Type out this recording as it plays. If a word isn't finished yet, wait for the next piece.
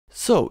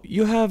So,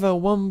 you have a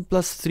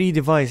OnePlus 3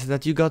 device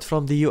that you got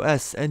from the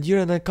US and you're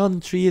in a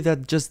country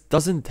that just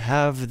doesn't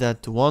have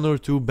that 1 or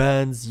 2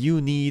 bands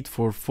you need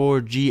for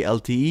 4G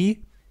LTE?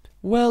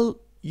 Well,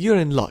 you're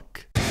in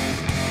luck.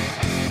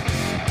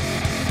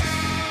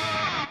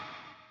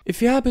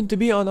 If you happen to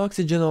be on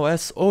Oxygen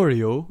OS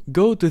Oreo,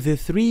 go to the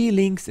 3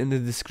 links in the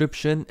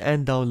description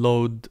and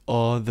download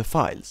all the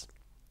files.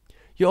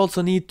 You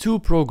also need 2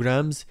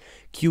 programs,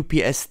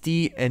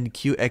 QPST and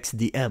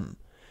QXDM.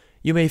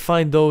 You may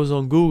find those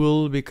on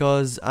Google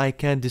because I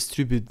can't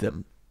distribute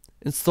them.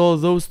 Install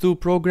those 2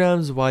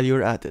 programs while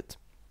you're at it.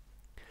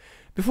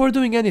 Before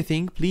doing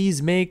anything,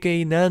 please make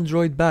an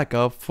Android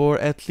backup for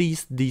at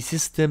least the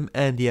system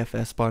and the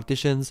FS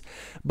partitions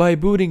by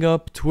booting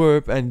up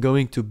Twerp and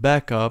going to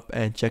backup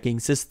and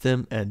checking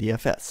system and the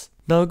FS.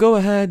 Now go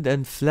ahead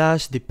and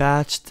flash the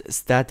patched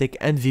static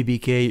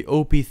NVBK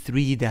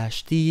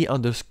OP3-T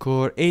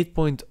underscore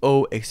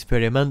 8.0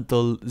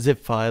 experimental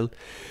zip file.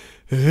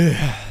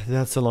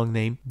 That's a long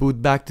name.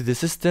 Boot back to the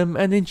system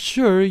and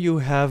ensure you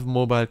have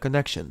mobile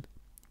connection.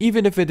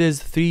 Even if it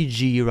is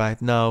 3G right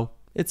now,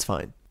 it's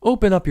fine.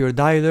 Open up your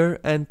dialer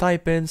and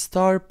type in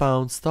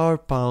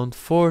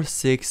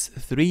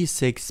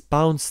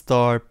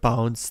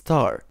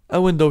 **4636#**.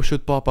 A window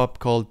should pop up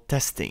called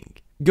testing.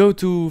 Go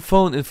to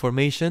phone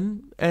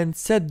information and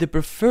set the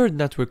preferred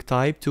network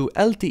type to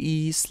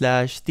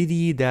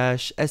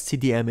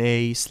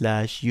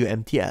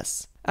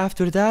LTE/TD-SCDMA/UMTS.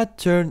 After that,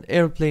 turn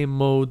airplane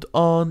mode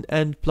on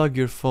and plug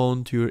your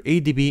phone to your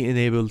ADB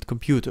enabled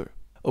computer.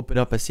 Open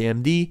up a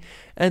CMD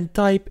and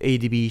type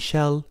ADB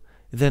shell,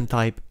 then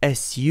type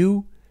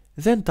SU,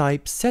 then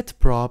type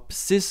setprop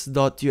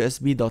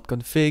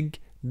sys.usb.config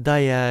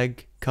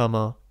diag,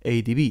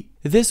 ADB.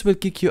 This will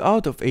kick you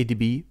out of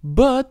ADB,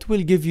 but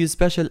will give you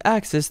special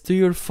access to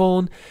your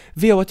phone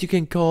via what you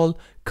can call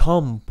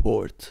COM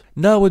port.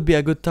 Now would be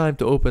a good time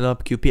to open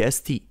up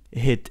QPST.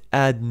 Hit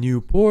add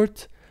new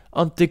port,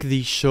 untick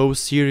the show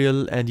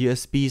serial and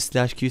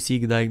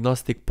USB/QC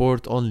diagnostic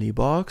port only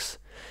box,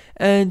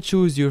 and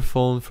choose your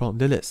phone from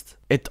the list.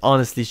 It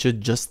honestly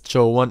should just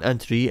show one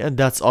entry, and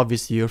that's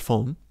obviously your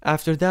phone.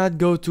 After that,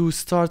 go to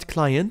Start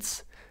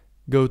Clients,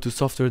 go to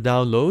Software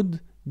Download,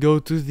 go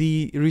to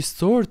the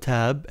Restore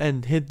tab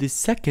and hit the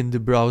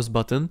second Browse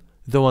button,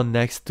 the one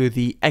next to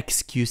the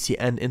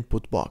XQCN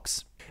input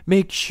box.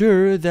 Make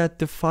sure that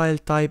the file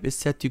type is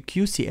set to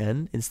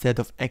QCN instead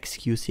of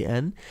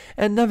XQCN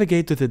and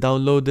navigate to the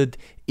downloaded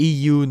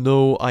EU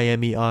no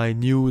IMEI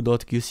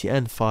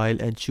new.QCN file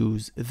and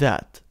choose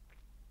that.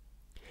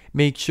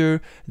 Make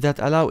sure that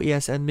Allow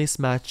ESN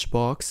Mismatch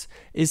box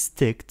is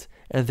ticked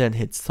and then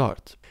hit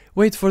Start.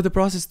 Wait for the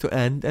process to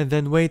end and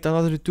then wait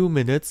another 2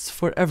 minutes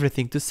for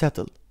everything to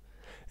settle.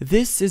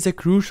 This is a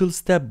crucial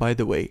step, by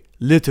the way.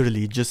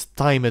 Literally just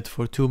time it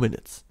for 2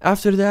 minutes.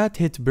 After that,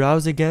 hit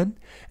Browse again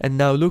and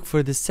now look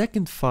for the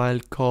second file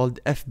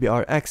called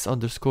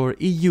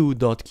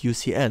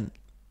fbrx_eu.qcn.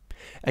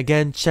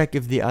 Again, check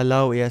if the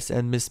Allow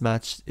ESN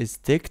Mismatch is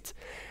ticked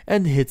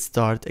and hit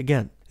Start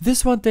again.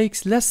 This one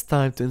takes less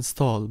time to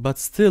install, but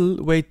still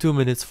wait 2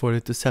 minutes for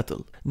it to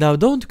settle. Now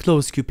don't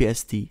close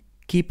QPST,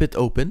 keep it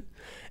open,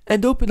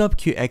 and open up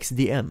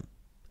QXDM.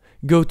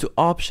 Go to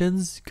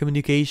Options,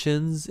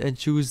 Communications, and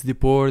choose the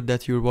port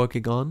that you're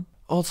working on.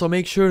 Also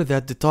make sure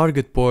that the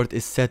target port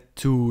is set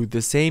to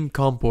the same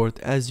COM port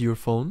as your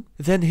phone.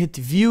 Then hit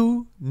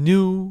View,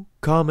 New,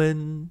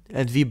 Common,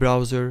 and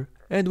vBrowser,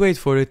 and wait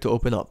for it to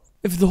open up.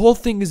 If the whole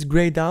thing is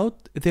grayed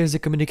out, there's a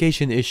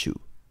communication issue.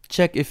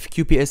 Check if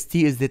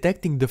QPST is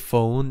detecting the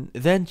phone,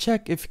 then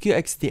check if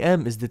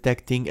QXDM is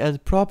detecting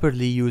and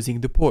properly using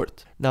the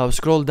port. Now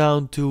scroll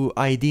down to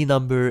ID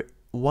number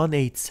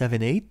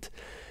 1878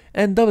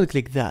 and double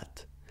click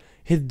that.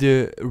 Hit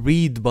the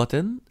read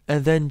button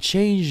and then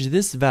change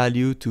this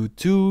value to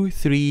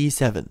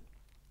 237.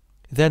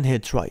 Then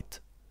hit write.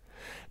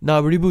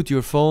 Now reboot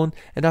your phone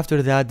and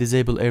after that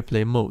disable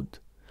airplane mode.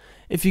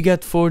 If you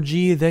get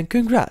 4G, then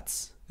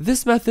congrats.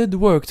 This method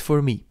worked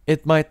for me.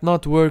 It might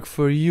not work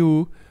for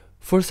you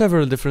for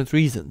several different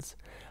reasons.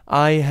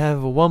 I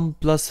have a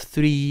OnePlus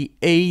 3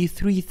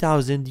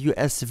 A3000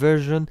 US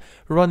version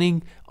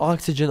running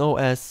Oxygen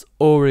OS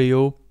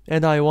Oreo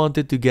and I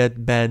wanted to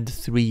get Band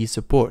 3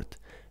 support.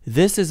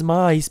 This is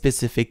my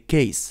specific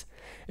case.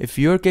 If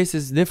your case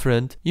is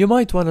different, you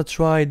might want to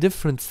try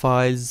different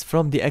files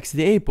from the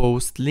XDA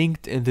post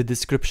linked in the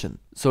description.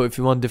 So if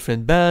you want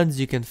different bands,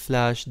 you can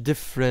flash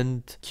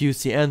different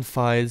QCN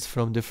files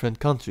from different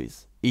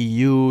countries.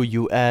 EU,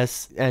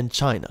 US, and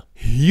China.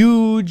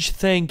 Huge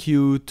thank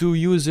you to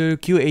user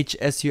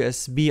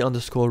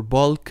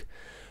QHSUSB_bulk,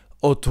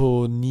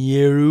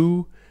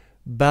 Otonieru,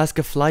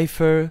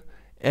 Baskaflifer,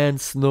 and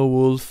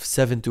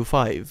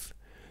Snowwolf725.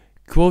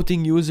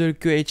 Quoting user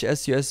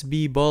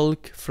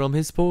QHSUSB_bulk from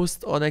his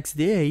post on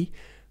XDA,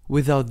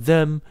 without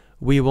them,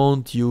 we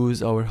won't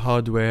use our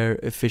hardware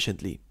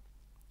efficiently.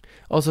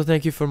 Also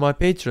thank you for my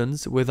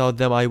patrons, without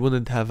them I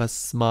wouldn't have a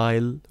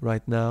smile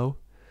right now.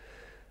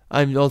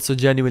 I'm also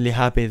genuinely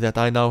happy that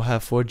I now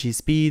have 4G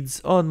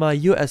speeds on my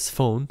US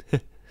phone.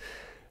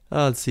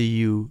 I'll see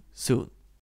you soon.